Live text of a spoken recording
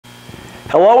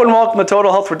Hello and welcome to Total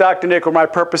Health with Dr. Nick, where my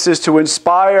purpose is to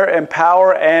inspire,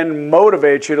 empower, and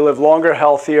motivate you to live longer,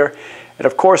 healthier, and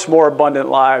of course more abundant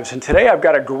lives. And today I've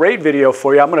got a great video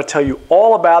for you. I'm going to tell you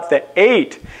all about the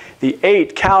eight,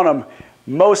 count them,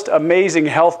 most amazing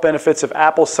health benefits of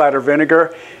apple cider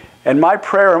vinegar. And my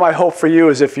prayer and my hope for you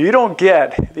is if you don't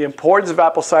get the importance of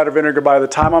apple cider vinegar by the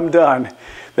time I'm done,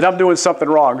 then I'm doing something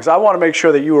wrong. Because I want to make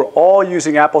sure that you are all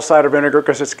using apple cider vinegar,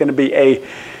 because it's going to be a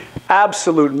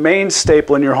absolute main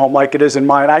staple in your home like it is in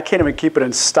mine. I can't even keep it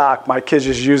in stock. My kids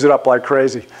just use it up like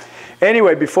crazy.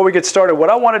 Anyway, before we get started, what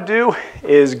I want to do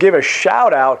is give a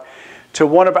shout out to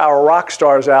one of our rock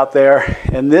stars out there,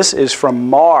 and this is from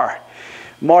Mar.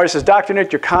 Mar says, Dr.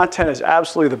 Nick, your content is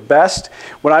absolutely the best.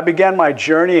 When I began my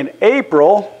journey in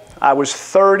April, I was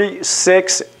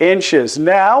 36 inches.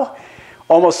 Now,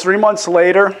 almost 3 months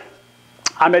later,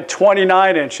 I'm at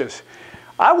 29 inches.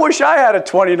 I wish I had a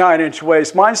 29-inch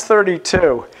waist. Mine's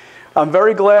 32. I'm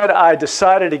very glad I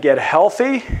decided to get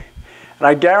healthy. And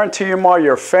I guarantee you, Mar,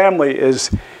 your family is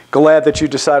glad that you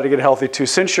decided to get healthy too.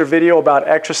 Since your video about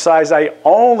exercise, I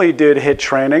only did HIIT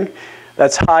training.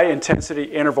 That's high-intensity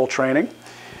interval training.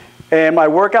 And my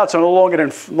workouts are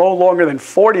no longer than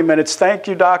 40 minutes. Thank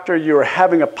you, doctor. You are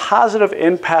having a positive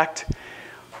impact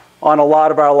on a lot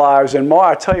of our lives. And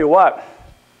Mar, I tell you what,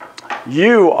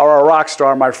 you are a rock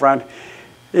star, my friend.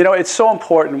 You know, it's so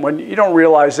important when you don't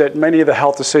realize that many of the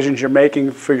health decisions you're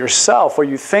making for yourself, or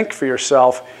you think for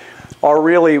yourself, are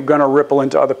really going to ripple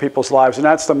into other people's lives. And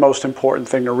that's the most important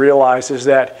thing to realize, is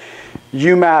that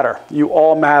you matter. You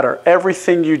all matter.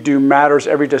 Everything you do matters.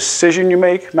 Every decision you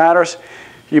make matters.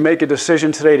 You make a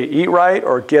decision today to eat right,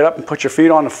 or get up and put your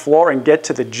feet on the floor and get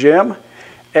to the gym.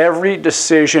 Every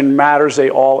decision matters. They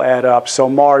all add up. So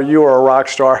Mar, you are a rock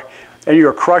star. And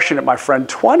you're crushing it, my friend.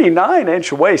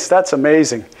 29-inch waist, that's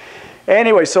amazing.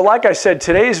 Anyway, so like I said,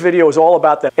 today's video is all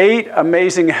about the 8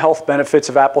 amazing health benefits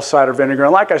of apple cider vinegar.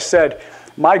 And like I said,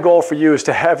 my goal for you is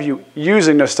to have you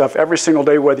using this stuff every single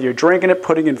day, whether you're drinking it,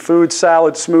 putting in food,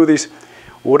 salads, smoothies,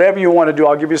 whatever you want to do.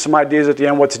 I'll give you some ideas at the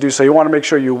end what to do. So you want to make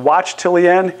sure you watch till the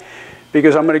end,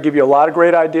 because I'm going to give you a lot of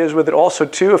great ideas with it. Also,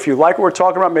 too, if you like what we're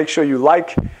talking about, make sure you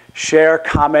like, share,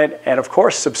 comment, and of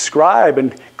course subscribe,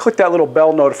 and click that little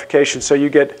bell notification so you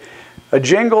get a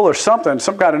jingle or something,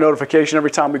 some kind of notification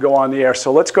every time we go on the air.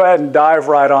 So let's go ahead and dive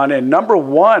right on in. Number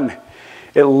 1,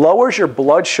 it lowers your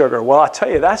blood sugar. Well, I'll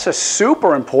tell you, that's a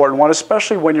super important one,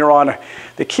 especially when you're on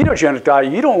the ketogenic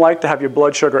diet. You don't like to have your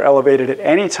blood sugar elevated at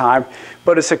any time,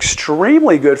 but it's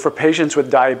extremely good for patients with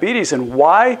diabetes. And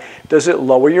why does it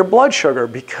lower your blood sugar?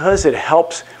 Because it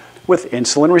helps with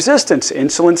insulin resistance,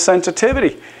 insulin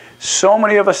sensitivity. So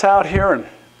many of us out here, and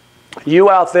you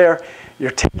out there,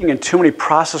 you're taking in too many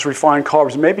processed refined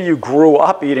carbs. Maybe you grew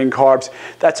up eating carbs.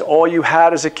 That's all you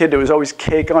had as a kid. There was always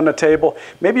cake on the table.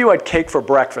 Maybe you had cake for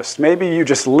breakfast. Maybe you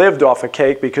just lived off of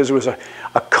cake because it was a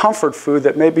comfort food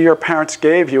that maybe your parents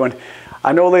gave you. And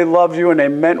I know they loved you and they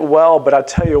meant well, but I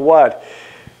tell you what,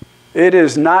 it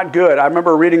is not good. I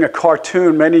remember reading a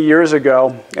cartoon many years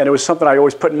ago, and it was something I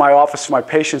always put in my office for my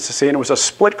patients to see, and it was a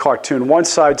split cartoon. One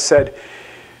side said,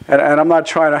 and I'm not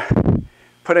trying to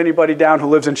put anybody down who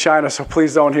lives in China, so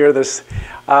please don't hear this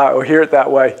or hear it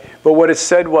that way. But what it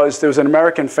said was, there was an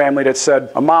American family that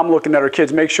said, a mom looking at her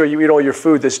kids, make sure you eat all your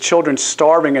food. There's children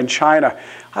starving in China.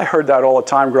 I heard that all the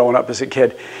time growing up as a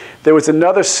kid. There was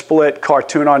another split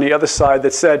cartoon on the other side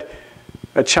that said,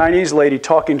 a Chinese lady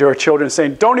talking to her children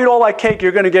saying, don't eat all that cake,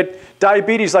 you're going to get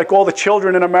diabetes like all the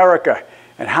children in America.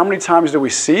 And how many times do we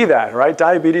see that, right?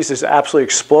 Diabetes is absolutely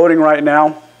exploding right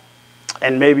now.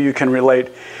 And maybe you can relate.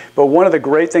 But one of the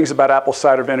great things about apple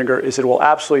cider vinegar is it will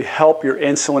absolutely help your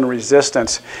insulin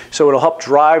resistance. So it'll help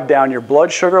drive down your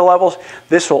blood sugar levels.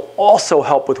 This will also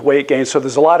help with weight gain. So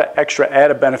there's a lot of extra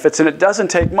added benefits. And it doesn't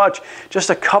take much, just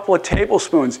a couple of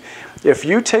tablespoons. If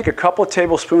you take a couple of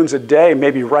tablespoons a day,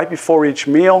 maybe right before each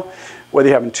meal, whether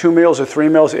you're having 2 meals or 3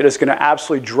 meals, it is going to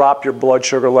absolutely drop your blood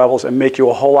sugar levels and make you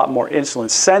a whole lot more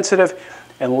insulin sensitive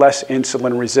and less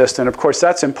insulin resistant. Of course,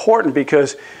 that's important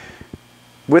because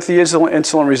with the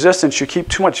insulin resistance, you keep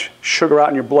too much sugar out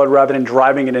in your blood rather than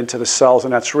driving it into the cells,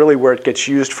 and that's really where it gets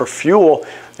used for fuel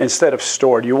instead of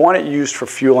stored. You want it used for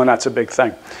fuel, and that's a big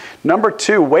thing. Number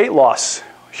 2, weight loss.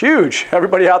 Huge.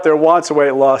 Everybody out there wants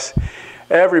weight loss.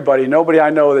 Everybody. Nobody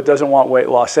I know that doesn't want weight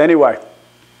loss. Anyway,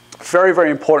 very,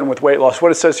 very important with weight loss.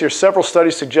 What it says here, several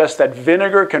studies suggest that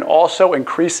vinegar can also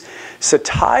increase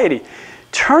satiety.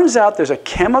 Turns out there's a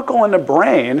chemical in the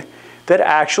brain that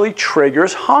actually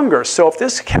triggers hunger. So if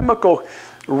this chemical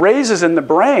raises in the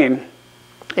brain,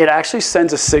 it actually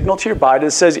sends a signal to your body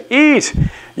that says, eat.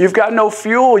 You've got no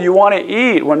fuel, you want to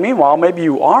eat. When meanwhile, maybe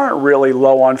you aren't really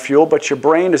low on fuel, but your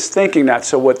brain is thinking that.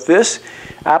 So what this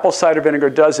apple cider vinegar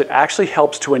does, it actually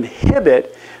helps to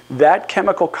inhibit that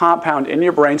chemical compound in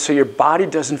your brain so your body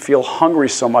doesn't feel hungry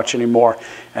so much anymore.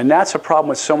 And that's a problem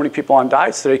with so many people on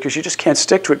diets today, because you just can't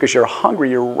stick to it because you're hungry,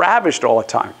 you're ravished all the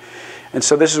time. And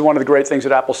so this is one of the great things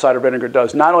that apple cider vinegar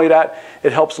does. Not only that,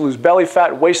 it helps lose belly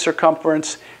fat, waist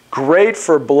circumference, great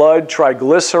for blood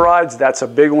triglycerides. That's a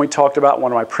big one we talked about in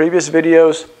one of my previous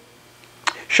videos.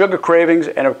 Sugar cravings,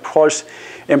 and of course,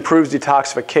 improves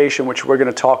detoxification, which we're going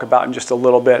to talk about in just a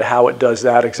little bit, how it does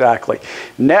that exactly.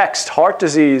 Next, heart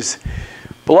disease,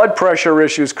 blood pressure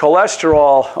issues,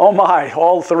 cholesterol, oh my,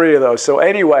 all three of those. So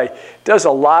anyway, it does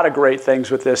a lot of great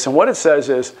things with this. And what it says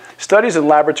is, studies in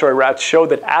laboratory rats show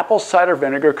that apple cider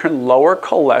vinegar can lower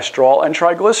cholesterol and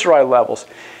triglyceride levels.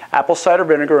 Apple cider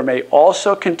vinegar may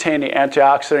also contain the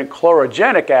antioxidant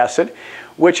chlorogenic acid,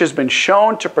 which has been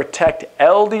shown to protect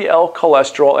LDL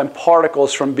cholesterol and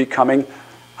particles from becoming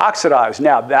oxidized.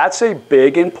 Now, that's a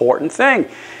big, important thing.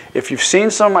 If you've seen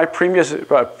some of my previous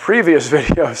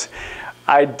videos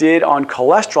I did on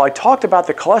cholesterol, I talked about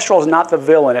the cholesterol is not the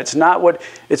villain. It's not what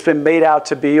it's been made out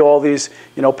to be all these,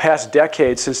 past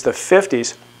decades since the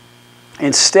 50s.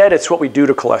 Instead, it's what we do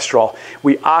to cholesterol.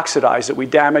 We oxidize it, we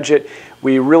damage it,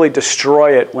 we really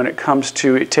destroy it when it comes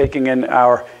to taking in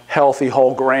our healthy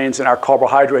whole grains and our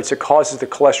carbohydrates. It causes the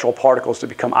cholesterol particles to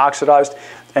become oxidized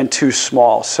and too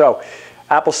small. So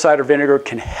apple cider vinegar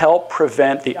can help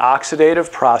prevent the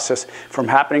oxidative process from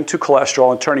happening to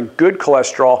cholesterol and turning good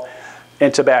cholesterol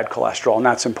into bad cholesterol, and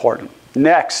that's important.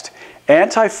 Next,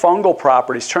 antifungal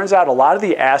properties. Turns out a lot of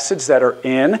the acids that are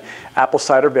in apple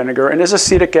cider vinegar, and there's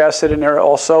acetic acid in there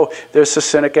also, there's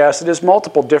succinic acid, there's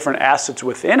multiple different acids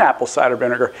within apple cider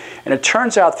vinegar, and it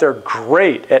turns out they're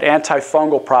great at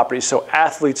antifungal properties, so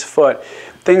athlete's foot,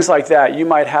 things like that. You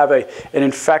might have an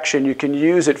infection, you can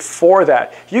use it for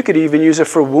that. You could even use it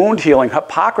for wound healing.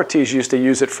 Hippocrates used to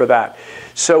use it for that.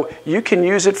 So you can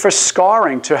use it for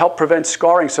scarring, to help prevent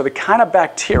scarring. So the kind of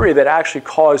bacteria that actually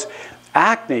cause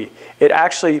acne, it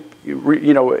actually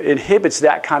inhibits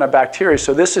that kind of bacteria.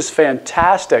 So this is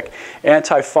fantastic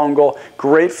antifungal,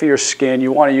 great for your skin.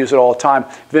 You want to use it all the time.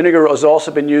 Vinegar has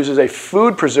also been used as a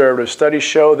food preservative. Studies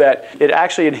show that it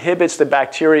actually inhibits the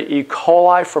bacteria E.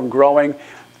 coli from growing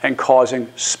and causing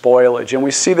spoilage. And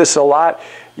we see this a lot.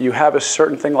 You have a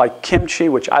certain thing like kimchi,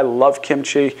 which I love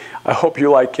kimchi. I hope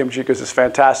you like kimchi because it's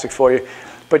fantastic for you.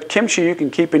 But kimchi you can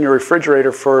keep in your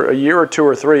refrigerator for a year or two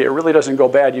or three. It really doesn't go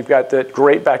bad. You've got that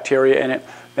great bacteria in it.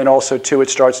 And also, too, it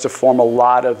starts to form a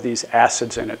lot of these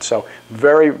acids in it. So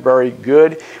very, very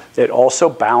good. It also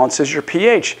balances your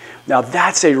pH. Now,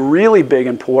 that's a really big,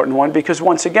 important one because,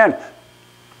 once again,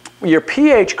 your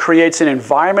pH creates an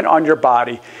environment on your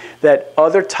body that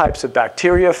other types of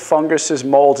bacteria, funguses,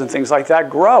 molds, and things like that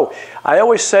grow. I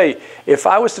always say, if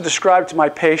I was to describe to my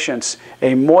patients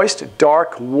a moist,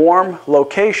 dark, warm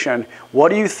location, what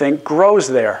do you think grows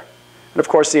there? And of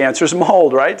course, the answer is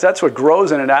mold, right? That's what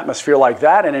grows in an atmosphere like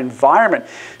that, an environment.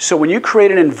 So when you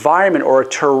create an environment or a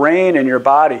terrain in your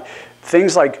body,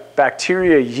 things like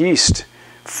bacteria, yeast,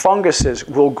 funguses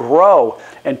will grow,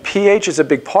 and pH is a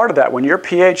big part of that. When your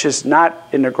pH is not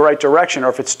in the right direction, or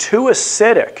if it's too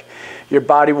acidic, your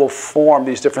body will form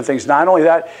these different things. Not only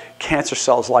that, cancer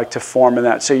cells like to form in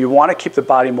that. So you want to keep the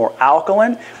body more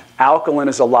alkaline. Alkaline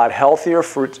is a lot healthier.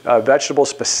 Fruit, vegetables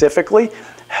specifically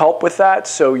help with that.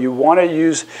 So you want to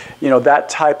use, that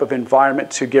type of environment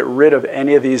to get rid of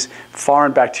any of these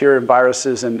foreign bacteria and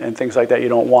viruses and things like that you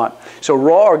don't want. So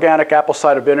raw organic apple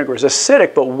cider vinegar is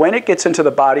acidic, but when it gets into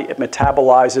the body, it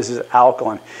metabolizes as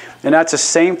alkaline. And that's the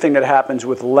same thing that happens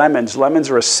with lemons. Lemons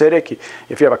are acidic.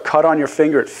 If you have a cut on your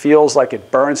finger, it feels like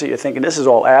it burns it. You're thinking this is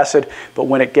all acid, but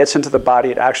when it gets into the body,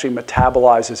 it actually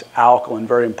metabolizes alkaline.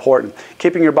 Very important.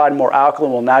 Keeping your body more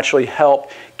alkaline will naturally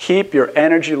help keep your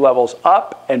energy levels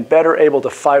up and better able to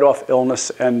fight off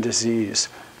illness and disease.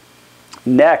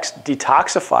 Next,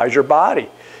 detoxifies your body.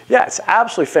 Yeah, it's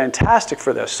absolutely fantastic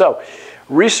for this. So,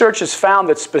 research has found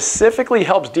that specifically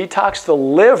helps detox the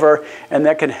liver, and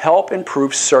that can help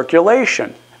improve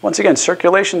circulation. Once again,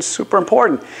 circulation is super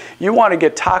important. You want to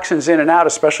get toxins in and out,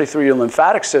 especially through your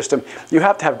lymphatic system. You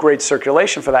have to have great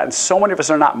circulation for that, and so many of us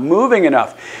are not moving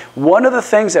enough. One of the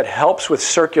things that helps with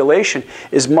circulation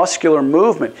is muscular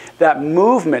movement. That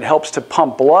movement helps to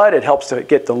pump blood. It helps to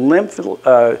get the lymph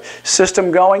system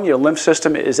going. Your lymph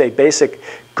system is a basic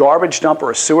garbage dump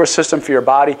or a sewer system for your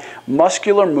body.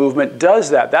 Muscular movement does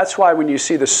that. That's why when you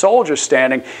see the soldiers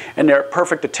standing and they're at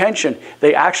perfect attention,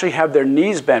 they actually have their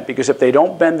knees bent, because if they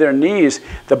don't bend bend their knees,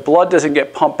 the blood doesn't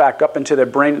get pumped back up into their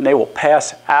brain and they will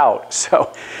pass out.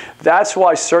 So that's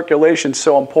why circulation is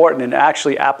so important, and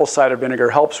actually apple cider vinegar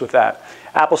helps with that.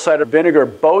 Apple cider vinegar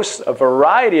boasts a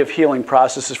variety of healing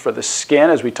processes for the skin,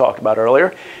 as we talked about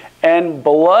earlier, and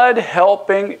blood,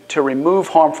 helping to remove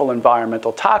harmful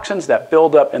environmental toxins that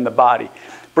build up in the body,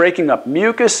 breaking up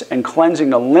mucus and cleansing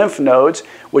the lymph nodes,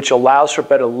 which allows for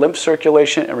better lymph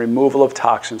circulation and removal of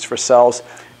toxins for cells.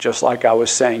 Just like I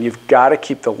was saying, you've got to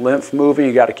keep the lymph moving,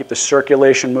 you've got to keep the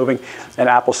circulation moving, and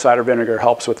apple cider vinegar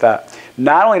helps with that.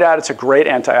 Not only that, it's a great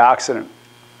antioxidant.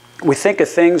 We think of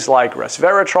things like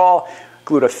resveratrol,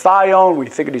 glutathione, we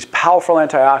think of these powerful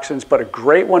antioxidants, but a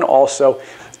great one also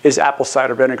is apple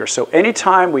cider vinegar. So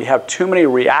anytime we have too many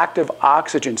reactive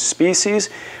oxygen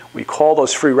species, we call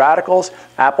those free radicals,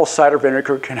 apple cider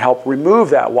vinegar can help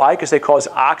remove that. Why? Because they cause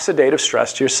oxidative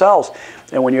stress to your cells.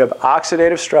 And when you have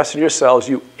oxidative stress in your cells,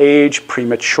 you age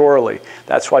prematurely.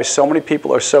 That's why so many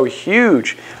people are so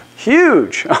huge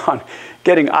on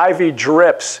getting IV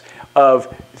drips of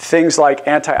things like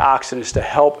antioxidants to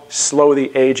help slow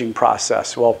the aging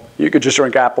process. Well, you could just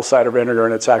drink apple cider vinegar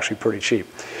and it's actually pretty cheap.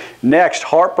 Next,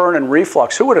 heartburn and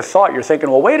reflux. Who would have thought? You're thinking,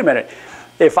 well, wait a minute.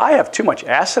 If I have too much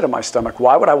acid in my stomach,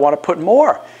 why would I want to put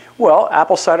more? Well,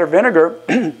 apple cider vinegar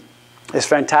is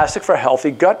fantastic for healthy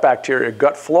gut bacteria,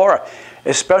 gut flora,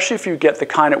 especially if you get the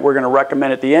kind that we're going to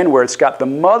recommend at the end where it's got the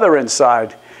mother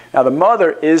inside. Now, the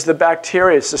mother is the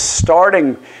bacteria. It's the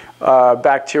starting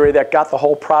bacteria that got the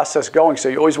whole process going. So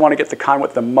you always want to get the kind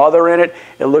with the mother in it.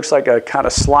 It looks like a kind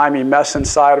of slimy mess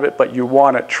inside of it, but you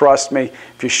want it, trust me.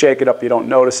 If you shake it up, you don't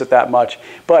notice it that much.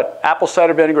 But apple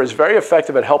cider vinegar is very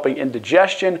effective at helping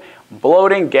indigestion,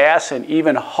 bloating, gas, and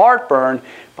even heartburn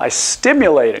by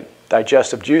stimulating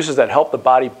digestive juices that help the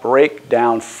body break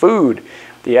down food.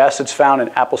 The acids found in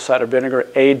apple cider vinegar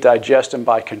aid digestion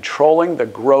by controlling the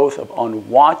growth of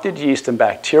unwanted yeast and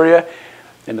bacteria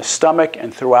in the stomach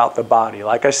and throughout the body.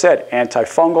 Like I said,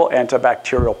 antifungal,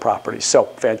 antibacterial properties. So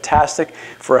fantastic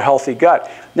for a healthy gut.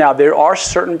 Now, there are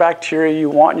certain bacteria you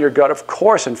want in your gut, of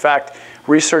course. In fact,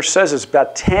 research says it's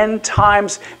about 10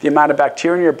 times the amount of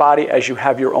bacteria in your body as you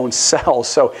have your own cells.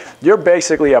 So you're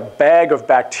basically a bag of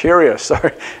bacteria.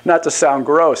 Sorry, not to sound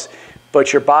gross.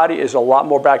 But your body is a lot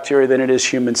more bacteria than it is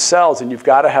human cells, and you've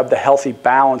got to have the healthy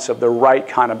balance of the right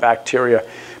kind of bacteria.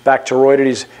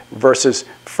 Bacteroidetes versus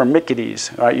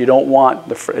Firmicutes. Right? You don't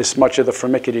want as much of the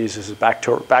Firmicutes as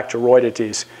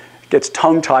Bacteroidetes. It gets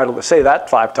tongue-tied to say that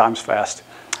 5 times fast.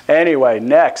 Anyway,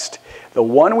 next, the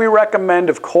one we recommend,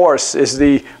 of course, is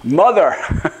the mother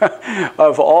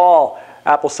of all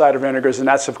apple cider vinegars, and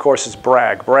that's, of course, is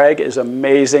Bragg. Bragg is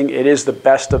amazing. It is the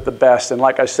best of the best. And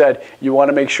like I said, you want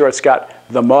to make sure it's got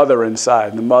the mother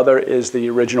inside. The mother is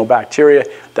the original bacteria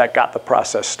that got the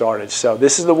process started. So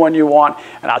this is the one you want.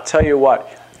 And I'll tell you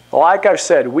what, like I've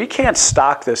said, we can't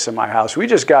stock this in my house. We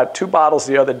just got 2 bottles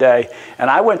the other day, and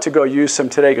I went to go use some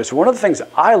today because one of the things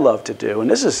I love to do, and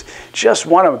this is just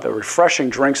one of the refreshing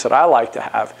drinks that I like to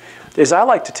have, is I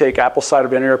like to take apple cider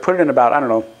vinegar, put it in about, I don't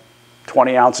know,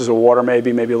 20 ounces of water, maybe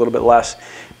a little bit less.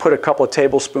 Put a couple of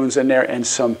tablespoons in there and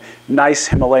some nice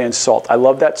Himalayan salt. I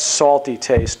love that salty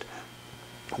taste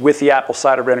with the apple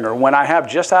cider vinegar. When I have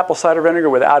just apple cider vinegar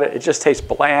without it, it just tastes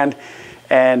bland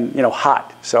and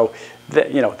hot. So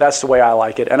that's the way I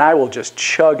like it. And I will just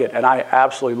chug it, and I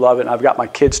absolutely love it. And I've got my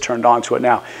kids turned on to it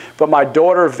now. But my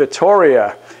daughter,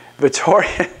 Victoria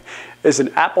is an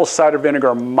apple cider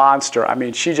vinegar monster. I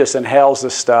mean, she just inhales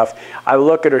this stuff. I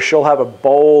look at her, she'll have a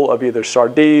bowl of either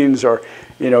sardines or,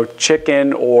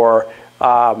 chicken or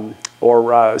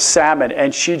salmon,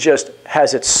 and she just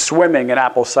has it swimming in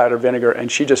apple cider vinegar,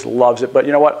 and she just loves it. But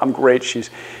you know what? I'm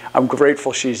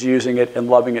grateful she's using it and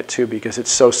loving it too, because it's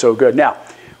so good. Now,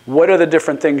 what are the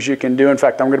different things you can do? In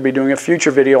fact, I'm going to be doing a future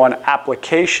video on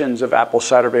applications of apple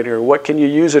cider vinegar. What can you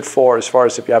use it for, as far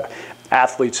as if you have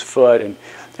athlete's foot and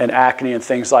acne and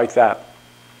things like that.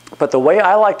 But the way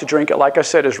I like to drink it, like I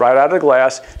said, is right out of the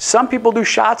glass. Some people do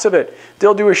shots of it.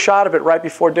 They'll do a shot of it right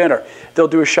before dinner. They'll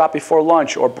do a shot before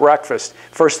lunch or breakfast.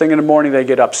 First thing in the morning they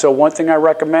get up. So one thing I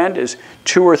recommend is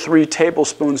 2 or 3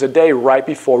 tablespoons a day right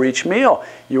before each meal.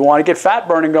 You want to get fat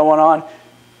burning going on,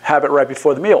 have it right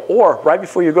before the meal. Or right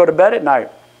before you go to bed at night,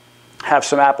 have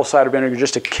some apple cider vinegar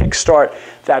just to kickstart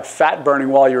that fat burning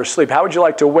while you're asleep. How would you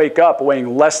like to wake up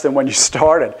weighing less than when you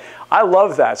started? I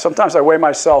love that. Sometimes I weigh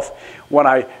myself when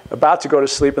I'm about to go to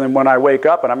sleep, and then when I wake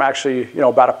up, and I'm actually,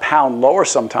 about a pound lower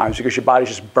sometimes, because your body's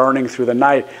just burning through the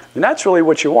night. And that's really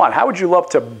what you want. How would you love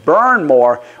to burn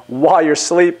more while you're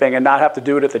sleeping and not have to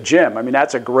do it at the gym? I mean,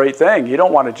 that's a great thing. You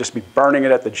don't want to just be burning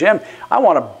it at the gym. I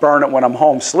want to burn it when I'm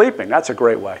home sleeping. That's a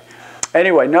great way.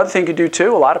 Anyway, another thing you can do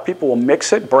too, a lot of people will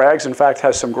mix it. Bragg's, in fact,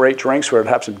 has some great drinks where it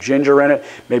has some ginger in it,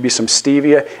 maybe some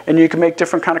stevia, and you can make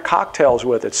different kind of cocktails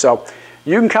with it. So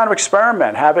you can kind of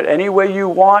experiment, have it any way you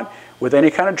want, with any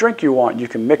kind of drink you want. You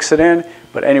can mix it in,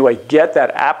 but anyway, get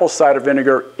that apple cider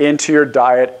vinegar into your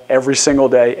diet every single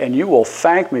day, and you will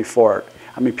thank me for it.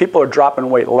 I mean, people are dropping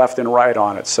weight left and right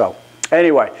on it. So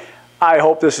anyway, I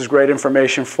hope this is great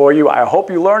information for you. I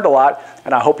hope you learned a lot,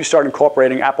 and I hope you start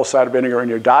incorporating apple cider vinegar in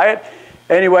your diet.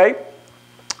 Anyway,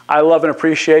 I love and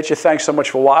appreciate you. Thanks so much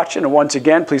for watching. And once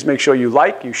again, please make sure you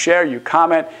like, you share, you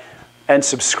comment, and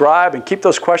subscribe, and keep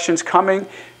those questions coming,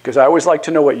 because I always like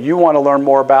to know what you want to learn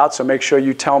more about. So make sure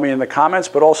you tell me in the comments.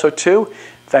 But also, too,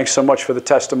 thanks so much for the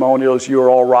testimonials. You are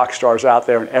all rock stars out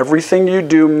there, and everything you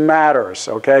do matters,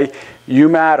 okay? You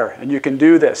matter, and you can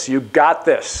do this. You got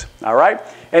this, all right?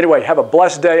 Anyway, have a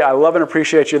blessed day. I love and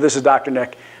appreciate you. This is Dr.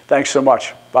 Nick. Thanks so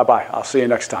much. Bye-bye. I'll see you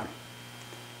next time.